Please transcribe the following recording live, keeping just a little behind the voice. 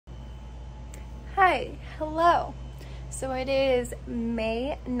Hi, hello. So it is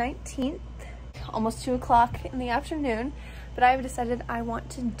May 19th, almost 2 o'clock in the afternoon, but I've decided I want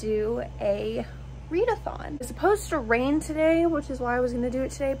to do a readathon. It's supposed to rain today, which is why I was gonna do it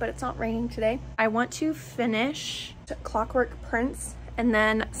today, but it's not raining today. I want to finish Clockwork Prince and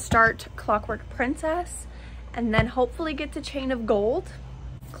then start Clockwork Princess and then hopefully get to Chain of Gold.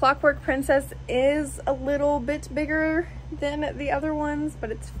 Clockwork Princess is a little bit bigger than the other ones,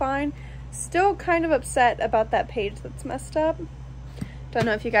 but it's fine. Still kind of upset about that page that's messed up. Don't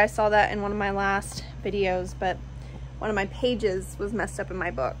know if you guys saw that in one of my last videos, but one of my pages was messed up in my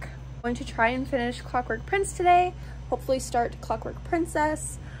book. I'm going to try and finish Clockwork Prince today, hopefully start Clockwork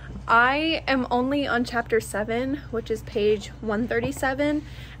Princess. I am only on chapter 7, which is page 137,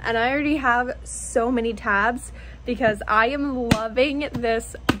 and I already have so many tabs because I am loving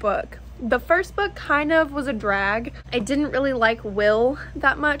this book. The first book kind of was a drag. I didn't really like Will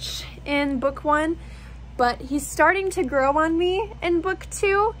that much in book 1, but he's starting to grow on me in book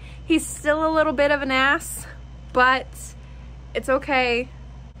 2. He's still a little bit of an ass, but it's okay.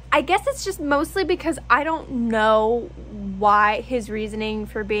 I guess it's just mostly because I don't know why his reasoning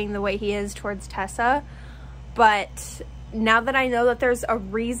for being the way he is towards Tessa, but now that I know that there's a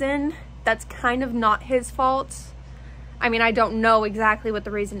reason that's kind of not his fault. I mean, I don't know exactly what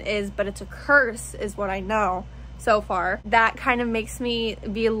the reason is, but it's a curse is what I know so far. That kind of makes me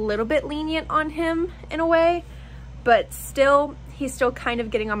be a little bit lenient on him in a way, but still, he's still kind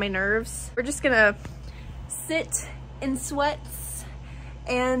of getting on my nerves. We're just gonna sit in sweats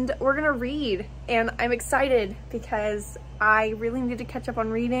and we're gonna read. And I'm excited because I really need to catch up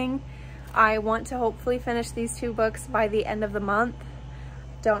on reading. I want to hopefully finish these 2 books by the end of the month.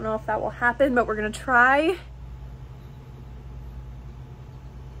 Don't know if that will happen, but we're gonna try.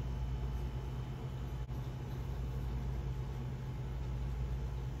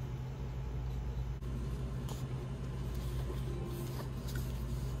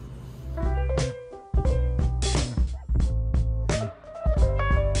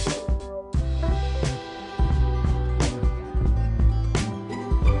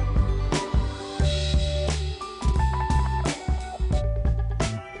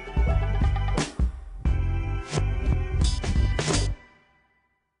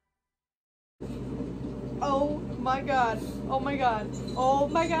 Oh my god, oh my god, oh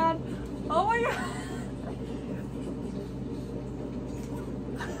my god, oh my god.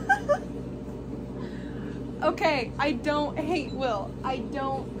 Okay, I don't hate Will. I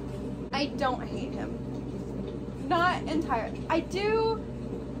don't hate him. Not entirely. I do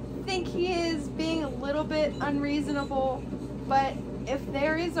think he is being a little bit unreasonable, but if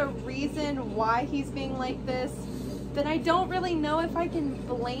there is a reason why he's being like this, then I don't really know if I can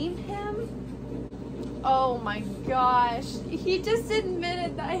blame him. Oh my gosh, he just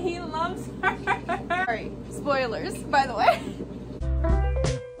admitted that he loves her. Sorry, spoilers, by the way.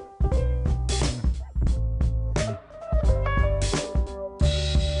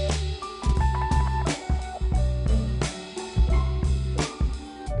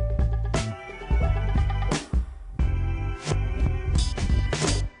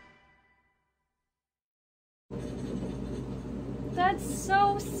 That's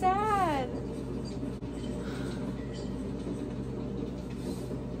so sad.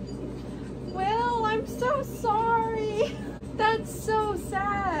 I'm so sorry. That's so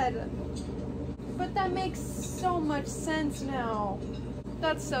sad. But that makes so much sense now.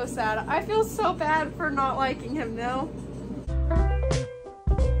 That's so sad. I feel so bad for not liking him now.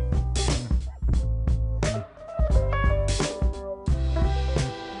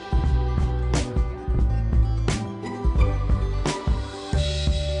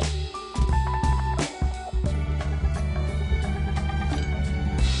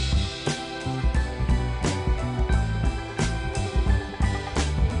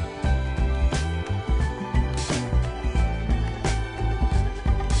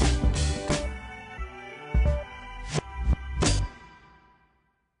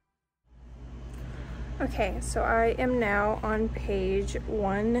 Okay, so I am now on page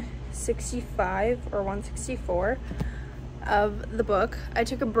 165 or 164 of the book. I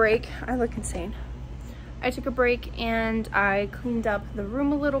took a break. I look insane. I took a break and I cleaned up the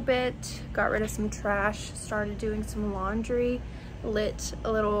room a little bit, got rid of some trash, started doing some laundry, lit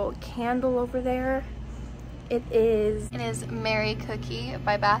a little candle over there. It is Mary Cookie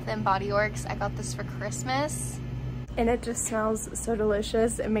by Bath & Body Works. I got this for Christmas. And it just smells so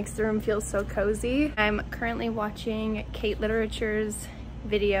delicious. It makes the room feel so cozy. I'm currently watching Kate Literature's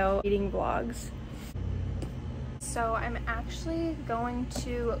video eating vlogs. So I'm actually going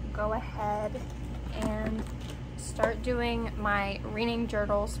to go ahead and start doing my reading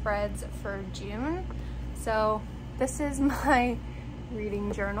journal spreads for June. So this is my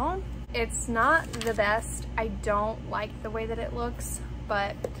reading journal. It's not the best. I don't like the way that it looks,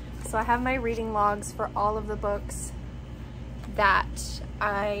 but so I have my reading logs for all of the books that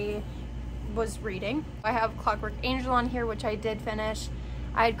I was reading. I have Clockwork Angel on here, which I did finish.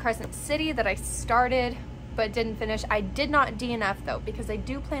 I had Crescent City that I started but didn't finish. I did not DNF though, because I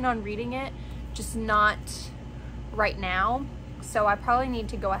do plan on reading it, just not right now. So I probably need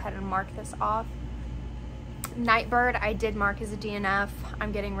to go ahead and mark this off. Nightbird, I did mark as a DNF.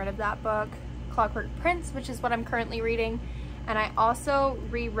 I'm getting rid of that book. Clockwork Prince, which is what I'm currently reading. And I also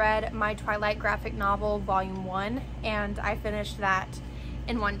reread my Twilight graphic novel, Volume 1, and I finished that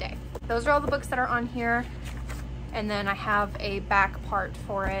in one day. Those are all the books that are on here. And then I have a back part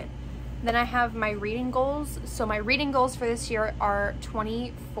for it. Then I have my reading goals. So my reading goals for this year are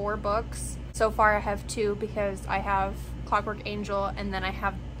 24 books. So far I have 2 because I have Clockwork Angel and then I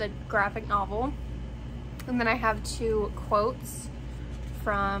have the graphic novel. And then I have 2 quotes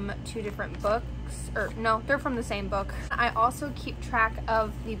from 2 different books, or no, they're from the same book. I also keep track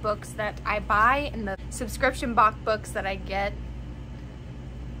of the books that I buy and the subscription box books that I get.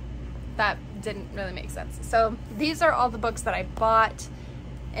 That didn't really make sense. So these are all the books that I bought,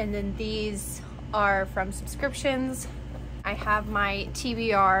 and then these are from subscriptions. I have my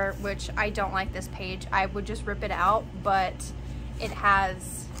TBR, which I don't like this page. I would just rip it out, but it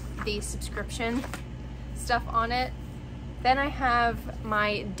has the subscription stuff on it. Then I have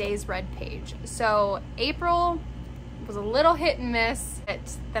my days read page. So April was a little hit and miss.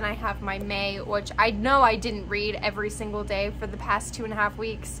 Then I have my May, which I know I didn't read every single day for the past 2.5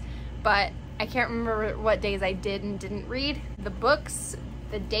 weeks, but I can't remember what days I did and didn't read. The books,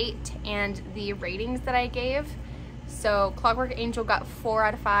 the date, and the ratings that I gave. So Clockwork Angel got 4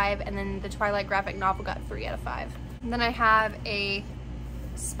 out of 5, and then the Twilight graphic novel got 3 out of 5. And then I have a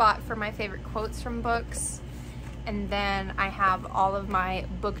spot for my favorite quotes from books, and then I have all of my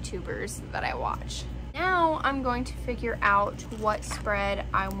booktubers that I watch. Now I'm going to figure out what spread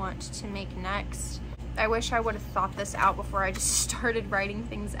I want to make next. I wish I would have thought this out before I just started writing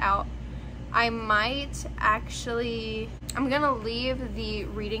things out. I might actually, I'm gonna leave the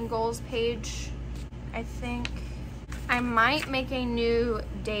reading goals page. I think I might make a new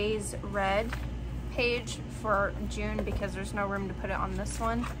days read page for June because there's no room to put it on this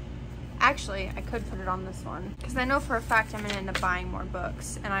one. Actually, I could put it on this one because I know for a fact I'm gonna end up buying more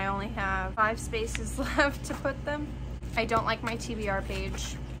books and I only have 5 spaces left to put them. I don't like my TBR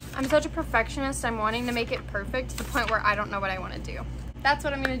page. I'm such a perfectionist, I'm wanting to make it perfect to the point where I don't know what I want to do. That's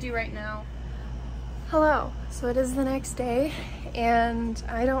what I'm gonna do right now. Hello, so it is the next day and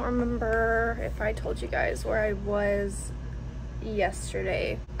I don't remember if I told you guys where I was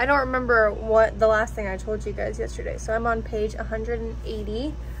yesterday. I don't remember what the last thing I told you guys yesterday. So I'm on page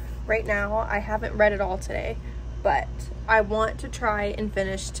 180 right now. I haven't read it all today, but I want to try and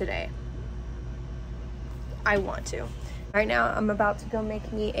finish today. I want to. Right now I'm about to go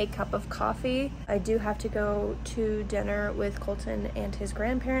make me a cup of coffee. I do have to go to dinner with Colton and his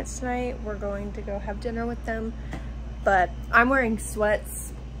grandparents tonight. We're going to go have dinner with them, but I'm wearing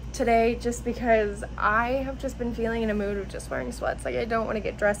sweats today just because I have just been feeling in a mood of just wearing sweats. Like I don't want to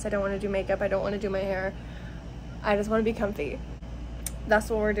get dressed, I don't want to do makeup, I don't want to do my hair. I just want to be comfy. That's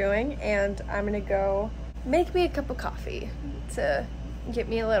what we're doing, and I'm gonna go make me a cup of coffee to get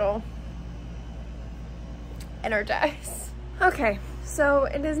me a little energized. Okay, so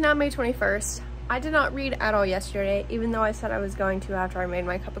it is now May 21st. I did not read at all yesterday, even though I said I was going to after I made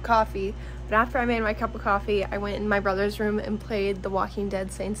my cup of coffee. But after I made my cup of coffee, I went in my brother's room and played The Walking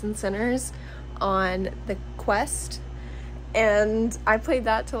Dead Saints and Sinners on the Quest. And I played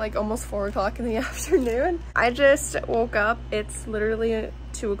that till like almost 4 o'clock in the afternoon. I just woke up. It's literally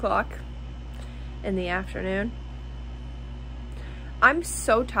 2 o'clock in the afternoon. I'm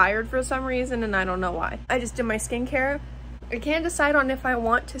so tired for some reason and I don't know why. I just did my skincare. I can't decide on if I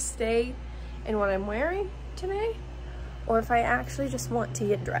want to stay in what I'm wearing today or if I actually just want to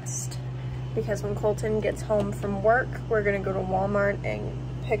get dressed. Because when Colton gets home from work, we're gonna go to Walmart and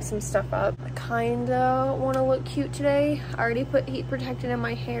pick some stuff up. I kinda wanna look cute today. I already put heat protectant in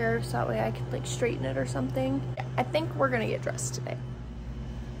my hair so that way I can like straighten it or something. Yeah, I think we're gonna get dressed today.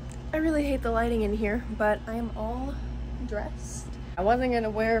 I really hate the lighting in here, but I am all dressed. I wasn't gonna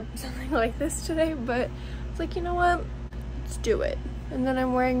wear something like this today, but it's like, you know what? Let's do it. And then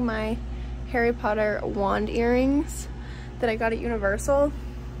I'm wearing my Harry Potter wand earrings that I got at Universal.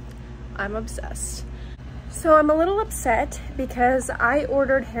 I'm obsessed. So I'm a little upset because I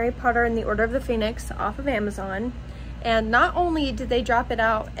ordered Harry Potter and the Order of the Phoenix off of Amazon, and not only did they drop it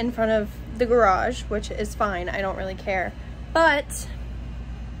out in front of the garage, which is fine. I don't really care. But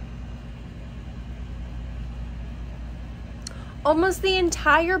almost the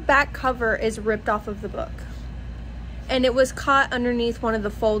entire back cover is ripped off of the book. And it was caught underneath one of the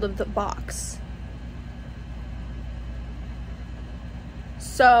fold of the box.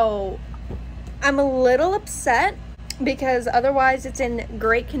 So I'm a little upset because otherwise it's in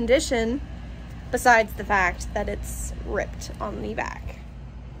great condition, besides the fact that it's ripped on the back.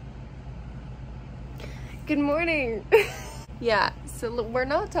 Good morning. Yeah, so we're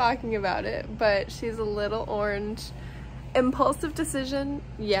not talking about it, but she's a little orange. Impulsive decision,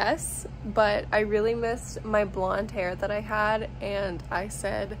 yes, but I really missed my blonde hair that I had, and I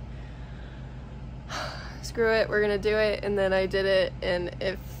said, screw it, we're gonna do it. And then I did it, and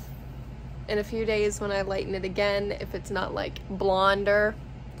if in a few days when I lighten it again, if it's not like blonder,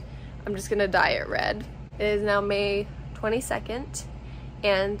 I'm just gonna dye it red. It is now May 22nd,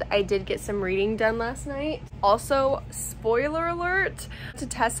 and I did get some reading done last night. Also, spoiler alert to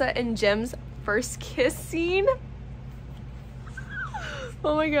Tessa and Jim's first kiss scene.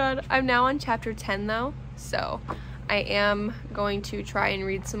 Oh my god, I'm now on chapter 10 though, so I am going to try and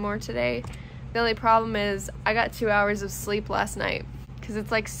read some more today. The only problem is I got 2 hours of sleep last night because it's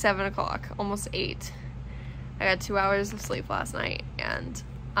like 7 o'clock, almost 8. I got 2 hours of sleep last night and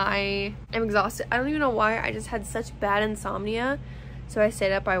I am exhausted. I don't even know why, I just had such bad insomnia. So I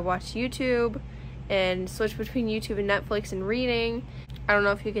stayed up, I watched YouTube and switched between YouTube and Netflix and reading. I don't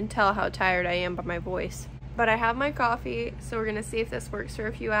know if you can tell how tired I am by my voice. But I have my coffee, so we're gonna see if this works for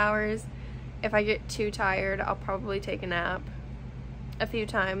a few hours. If I get too tired, I'll probably take a nap a few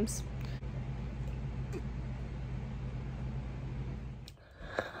times.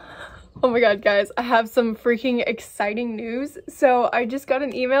 Oh my god, guys, I have some freaking exciting news. So I just got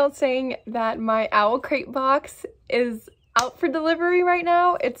an email saying that my Owl Crate box is out for delivery right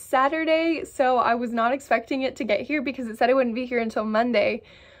now. It's Saturday, so I was not expecting it to get here because it said it wouldn't be here until Monday.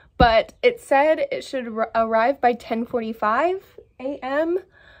 But it said it should arrive by 10:45 a.m.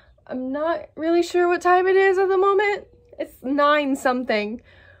 I'm not really sure what time it is at the moment. It's 9 something.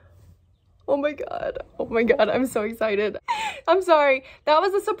 Oh my god, I'm so excited. I'm sorry, that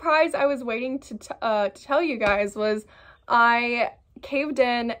was a surprise I was waiting to tell you guys. Was I caved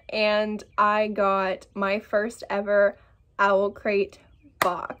in and I got my first ever Owl Crate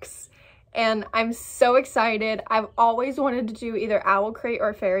box. And I'm so excited. I've always wanted to do either Owl Crate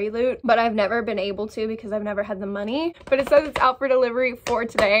or Fairy Loot, but I've never been able to because I've never had the money. But it says it's out for delivery for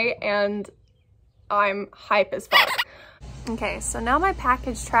today, and I'm hype as fuck. Okay, so now my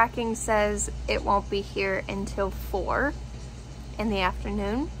package tracking says it won't be here until 4 in the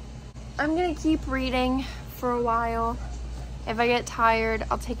afternoon. I'm gonna keep reading for a while. If I get tired,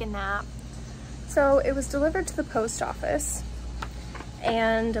 I'll take a nap. So it was delivered to the post office,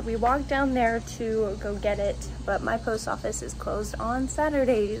 and we walked down there to go get it, but my post office is closed on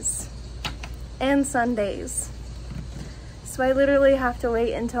Saturdays and Sundays. So I literally have to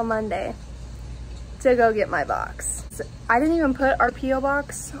wait until Monday to go get my box. So I didn't even put our P.O.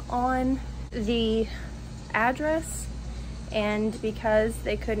 box on the address, and because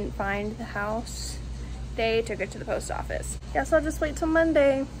they couldn't find the house, they took it to the post office. Guess I'll just wait till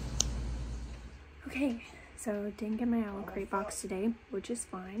Monday. Okay. So didn't get my Owl Crate box today, which is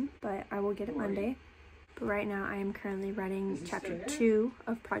fine, but I will get it Monday. But right now I am currently writing chapter 2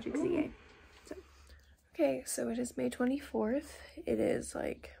 of Project ZA. Okay, so it is May 24th. It is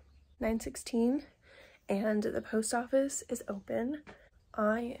like 9:16 and the post office is open.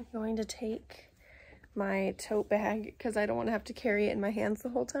 I am going to take my tote bag because I don't want to have to carry it in my hands the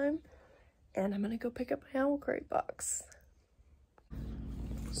whole time. And I'm gonna go pick up my Owl Crate box.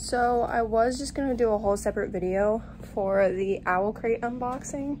 So I was just gonna do a whole separate video for the Owl Crate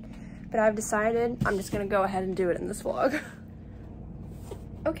unboxing, but I've decided I'm just gonna go ahead and do it in this vlog.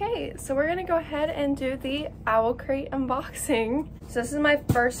 Okay, so we're gonna go ahead and do the Owl Crate unboxing. So this is my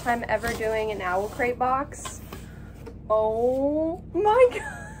first time ever doing an Owl Crate box. Oh my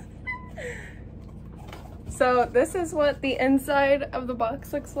god. So this is what the inside of the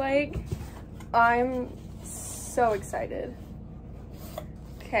box looks like. I'm so excited.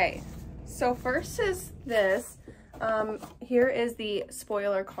 Okay, so first is this. Here is the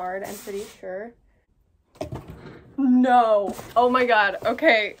spoiler card, I'm pretty sure. No, oh my god.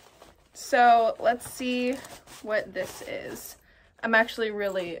 Okay, so let's see what this is. I'm actually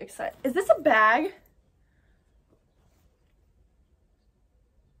really excited. Is this a bag?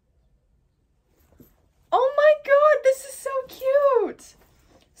 Oh my god, this is so cute.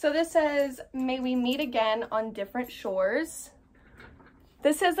 So this says, "May we meet again on different shores."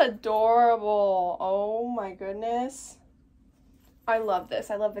 This is adorable. Oh my goodness. I love this.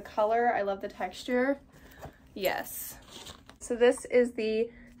 I love the color. I love the texture. Yes. So this is the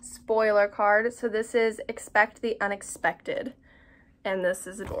spoiler card. So this is expect the unexpected. And this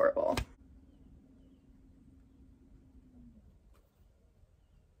is adorable.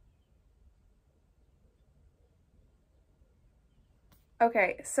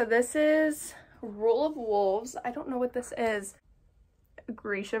 Okay, so this is Rule of Wolves. I don't know what this is.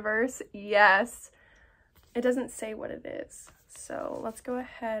 Grishaverse. Yes. It doesn't say what it is. So let's go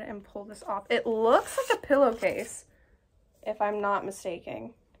ahead and pull this off. It looks like a pillowcase, if I'm not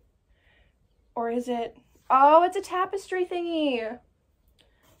mistaken. Or is it? Oh, it's a tapestry thingy.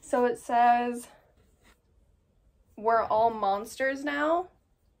 So it says, we're all monsters now.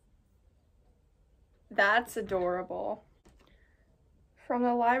 That's adorable. From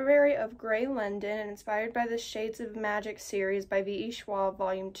the Library of Grey London, and inspired by the Shades of Magic series by V.E. Schwab,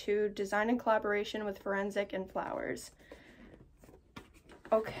 Volume 2, designed in collaboration with Forensic and Flowers.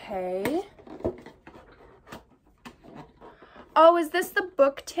 Okay. Oh, is this the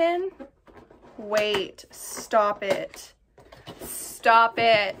book tin? Wait, stop it. Stop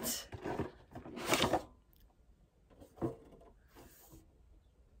it.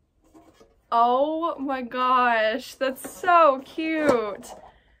 Oh my gosh, that's so cute.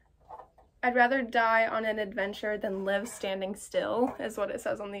 I'd rather die on an adventure than live standing still, is what it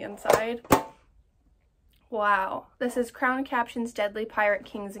says on the inside. Wow. This is Crown Captions Deadly Pirate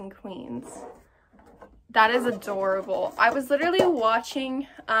Kings and Queens. That is adorable. I was literally watching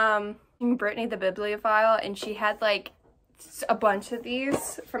Brittany the Bibliophile, and she had like a bunch of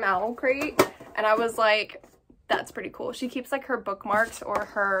these from Owl Crate, and I was like, that's pretty cool. She keeps like her bookmarks or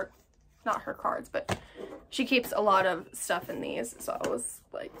her, not her cards, but she keeps a lot of stuff in these. So I was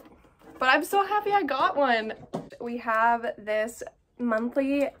like, but I'm so happy I got one. We have this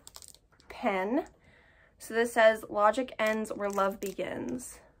monthly pen. So this says logic ends where love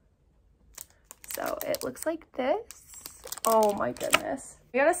begins. So it looks like this. Oh my goodness.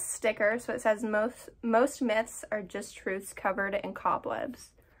 We got a sticker. So it says most myths are just truths covered in cobwebs.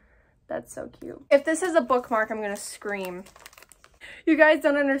 That's so cute. If this is a bookmark, I'm gonna scream. You guys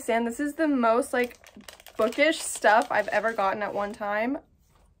don't understand. This is the most like bookish stuff I've ever gotten at one time.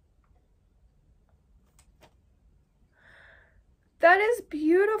 That is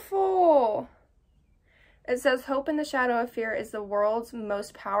beautiful. It says hope in the shadow of fear is the world's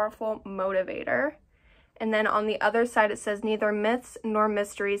most powerful motivator. And then on the other side it says neither myths nor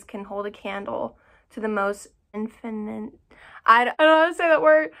mysteries can hold a candle to the most infinite, I don't know how to say that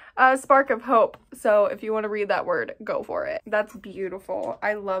word, spark of hope. So if you want to read that word, go for it. That's beautiful.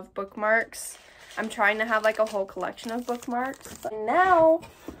 I love bookmarks. I'm trying to have like a whole collection of bookmarks. But now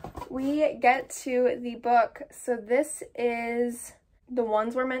we get to the book. So this is The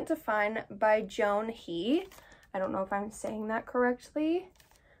Ones We're Meant to Find by Joan He. I don't know if I'm saying that correctly,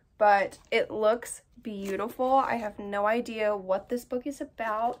 but it looks beautiful. I have no idea what this book is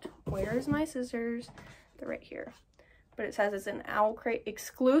about. Where's my scissors? They're right here. But it says it's an Owl Crate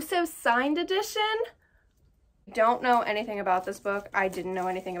exclusive signed edition. Don't know anything about this book. I didn't know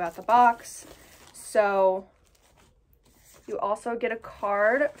anything about the box. So you also get a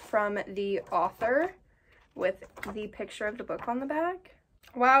card from the author with the picture of the book on the back.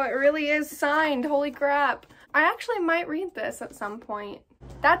 Wow, it really is signed. Holy crap. I actually might read this at some point.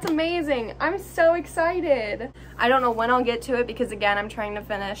 That's amazing. I'm so excited. I don't know when I'll get to it because again, I'm trying to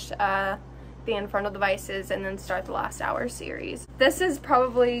finish the Infernal Devices and then start the Last Hour series. This is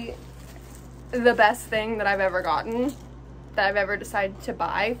probably the best thing that I've ever gotten, that I've ever decided to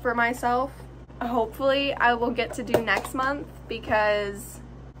buy for myself. Hopefully I will get to do next month because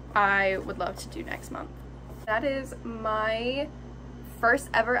I would love to do next month. That is my first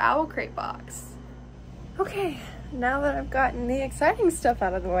ever Owl Crate box. Okay, now that I've gotten the exciting stuff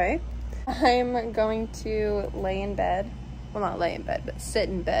out of the way, I'm going to lay in bed. Well, not lay in bed, but sit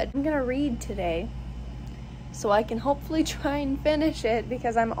in bed. I'm gonna read today so I can hopefully try and finish it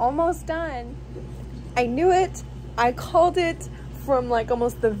because I'm almost done. I knew it. I called it from like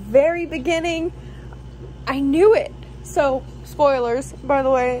almost the very beginning. I knew it. So, spoilers, by the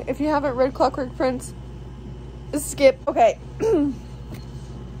way, if you haven't read Clockwork Prince, skip. Okay.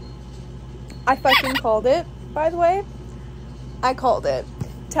 I fucking called it, by the way. I called it.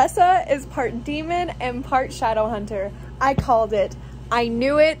 Tessa is part demon and part shadow hunter. I called it. I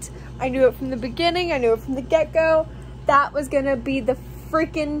knew it. I knew it from the beginning. I knew it from the get-go. That was gonna be the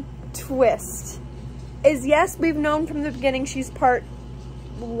freaking twist. Is yes, we've known from the beginning she's part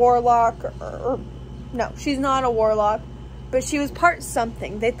warlock or no, she's not a warlock, but she was part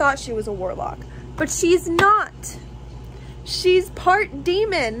something. They thought she was a warlock, but she's not. She's part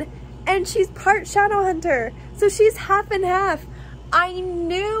demon and she's part shadow hunter. So she's half and half. I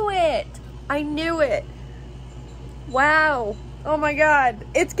knew it. I knew it. Wow. Oh my God.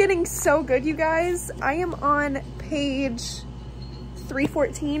 It's getting so good, you guys. I am on page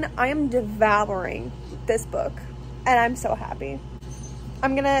 314. I am devouring this book and I'm so happy.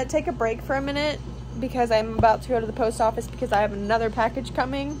 I'm gonna take a break for a minute because I'm about to go to the post office because I have another package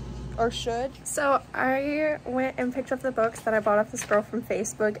coming, or should. So I went and picked up the books that I bought off this girl from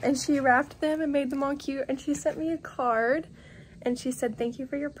Facebook, and she wrapped them and made them all cute, and she sent me a card and she said, "Thank you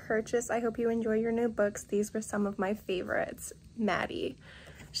for your purchase. I hope you enjoy your new books. These were some of my favorites, Maddie."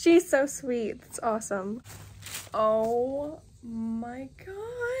 She's so sweet. It's awesome. Oh my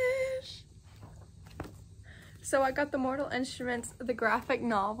gosh. So I got the Mortal Instruments, the graphic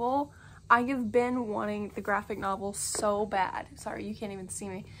novel. I have been wanting the graphic novel so bad. Sorry, you can't even see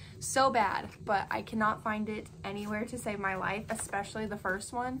me. So bad, but I cannot find it anywhere to save my life, especially the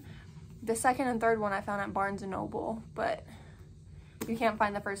first one. The second and third one I found at Barnes & Noble, but you can't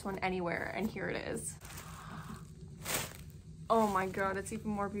find the first one anywhere, and here it is. Oh my God, it's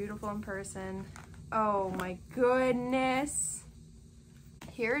even more beautiful in person. Oh my goodness.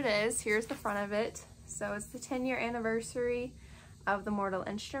 Here it is. Here's the front of it. So it's the 10-year anniversary of the Mortal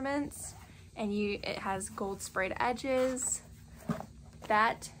Instruments, and it has gold sprayed edges.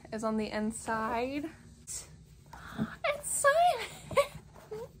 That is on the inside. It's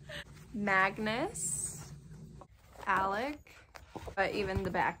Simon. Magnus, Alec, but even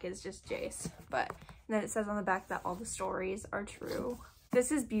the back is just Jace. But and then it says on the back that all the stories are true.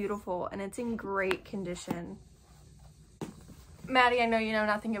 This is beautiful and it's in great condition. Maddie, I know you know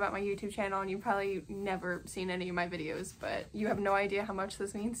nothing about my YouTube channel and you've probably never seen any of my videos, but you have no idea how much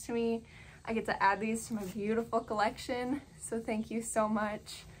this means to me. I get to add these to my beautiful collection, so thank you so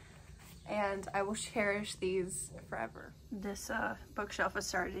much. And I will cherish these forever. This bookshelf is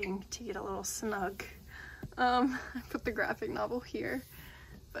starting to get a little snug. I put the graphic novel here,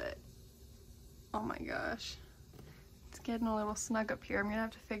 but oh my gosh. It's getting a little snug up here. I'm gonna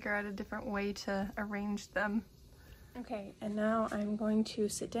have to figure out a different way to arrange them. Okay, and now I'm going to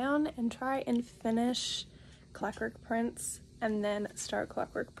sit down and try and finish Clockwork Prince and then start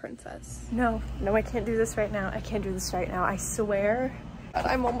Clockwork Princess. No, I can't do this right now. I can't do this right now, I swear. But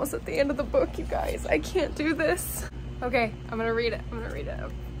I'm almost at the end of the book, you guys. I can't do this. Okay, I'm gonna read it. I'm gonna read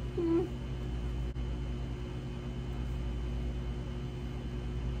it.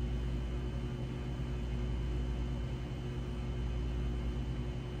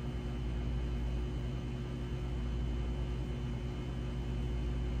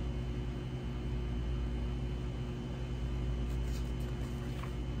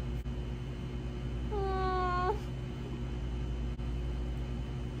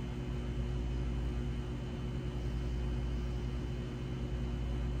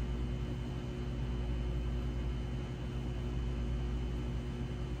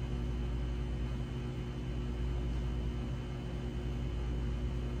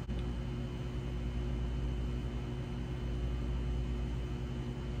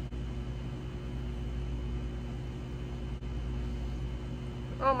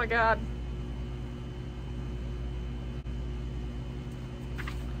 Oh my God.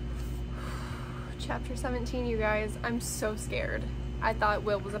 Chapter 17, you guys. I'm so scared. I thought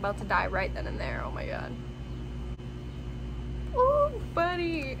Will was about to die right then and there. Oh my God. Ooh,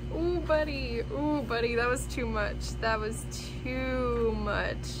 buddy. Ooh, buddy. Ooh, buddy. That was too much. That was too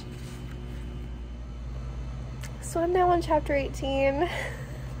much. So I'm now on chapter 18.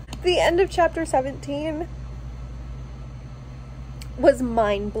 The end of chapter 17 was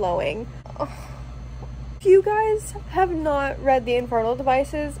mind-blowing. Oh. If you guys have not read The Infernal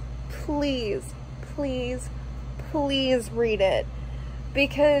Devices, please read it,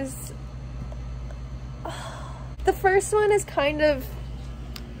 because the first one is kind of,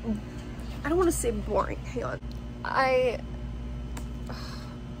 I don't want to say boring, hang on, I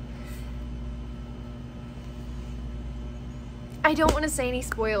don't want to say any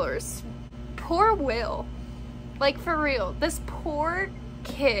spoilers. Poor Will. Like, for real, this poor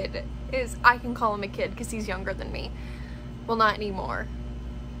kid is, I can call him a kid because he's younger than me. Well, not anymore.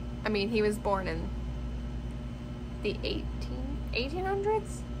 I mean, he was born in the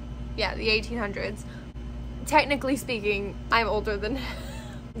 1800s? Yeah, the 1800s. Technically speaking, I'm older than him.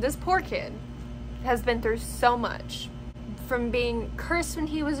 This poor kid has been through so much. From being cursed when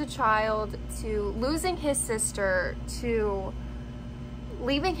he was a child, to losing his sister, to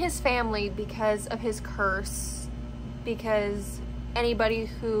leaving his family because of his curse, because anybody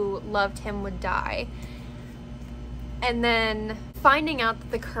who loved him would die. And then finding out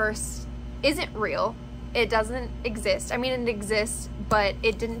that the curse isn't real. It doesn't exist. I mean, it exists, but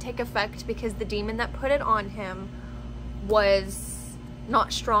it didn't take effect because the demon that put it on him was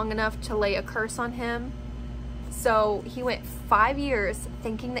not strong enough to lay a curse on him. So he went 5 years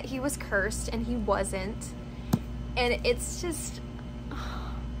thinking that he was cursed and he wasn't. And it's just,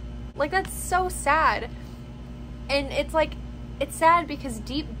 like, that's so sad. And it's like, it's sad because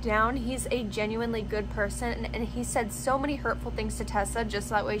deep down he's a genuinely good person, and he said so many hurtful things to Tessa just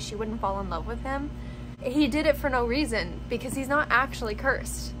so that way she wouldn't fall in love with him. He did it for no reason because he's not actually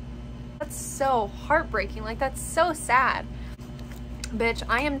cursed. That's so heartbreaking. Like, that's so sad. Bitch,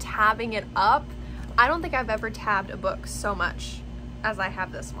 I am tabbing it up. I don't think I've ever tabbed a book so much as I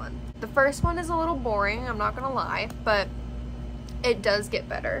have this one. The first one is a little boring, I'm not gonna lie, but it does get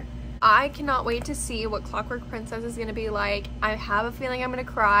better. I cannot wait to see what Clockwork Princess is gonna be like. I have a feeling I'm gonna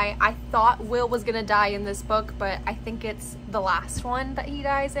cry. I thought Will was gonna die in this book, but I think it's the last one that he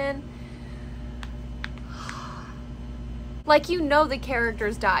dies in. Like, you know the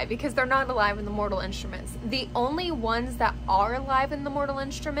characters die because they're not alive in the Mortal Instruments. The only ones that are alive in the Mortal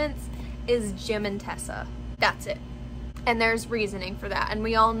Instruments is Jim and Tessa. That's it. And there's reasoning for that. And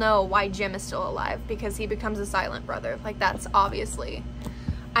we all know why Jim is still alive, because he becomes a silent brother. Like, that's obviously.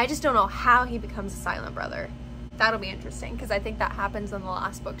 I just don't know how he becomes a silent brother. That'll be interesting because I think that happens in the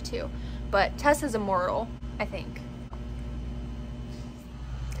last book too. But Tessa's immortal, I think.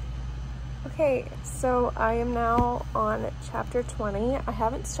 Okay, so I am now on chapter 20. I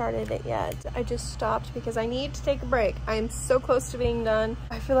haven't started it yet. I just stopped because I need to take a break. I am so close to being done.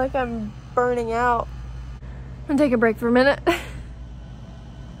 I feel like I'm burning out. I'm gonna take a break for a minute.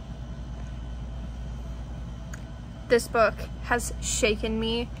 This book has shaken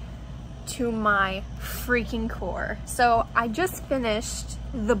me to my freaking core. So I just finished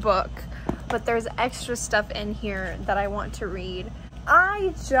the book, but there's extra stuff in here that I want to read.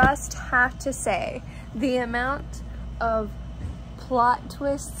 I just have to say, the amount of plot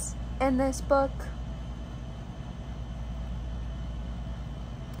twists in this book,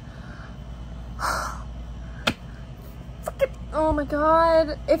 oh my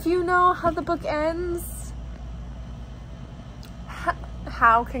god, if you know how the book ends,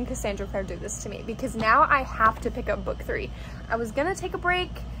 how can Cassandra Clare do this to me? Because now I have to pick up book 3. I was gonna take a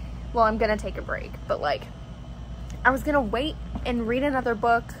break. Well, I'm gonna take a break, but like, I was gonna wait and read another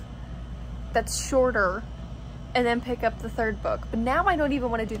book that's shorter and then pick up the 3rd book. But now I don't even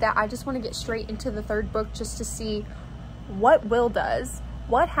want to do that. I just want to get straight into the 3rd book just to see what Will does,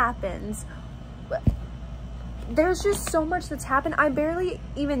 what happens. There's just so much that's happened. I barely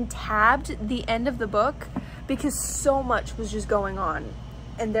even tabbed the end of the book because so much was just going on.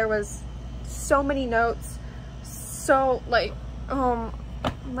 And there was so many notes. So, like, oh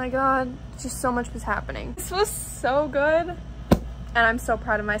my god, just so much was happening. This was so good. And I'm so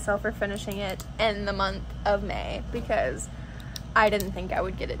proud of myself for finishing it in the month of May because I didn't think I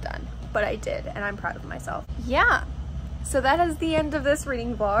would get it done, but I did, and I'm proud of myself. Yeah, so that is the end of this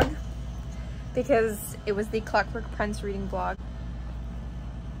reading vlog because it was the Clockwork Prince reading vlog.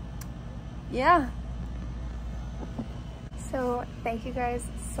 Yeah. So thank you guys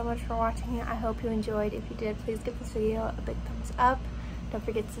so much for watching. I hope you enjoyed. If you did, please give this video a big thumbs up. Don't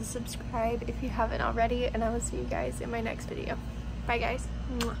forget to subscribe if you haven't already, and I will see you guys in my next video. Bye guys.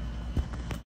 Mwah.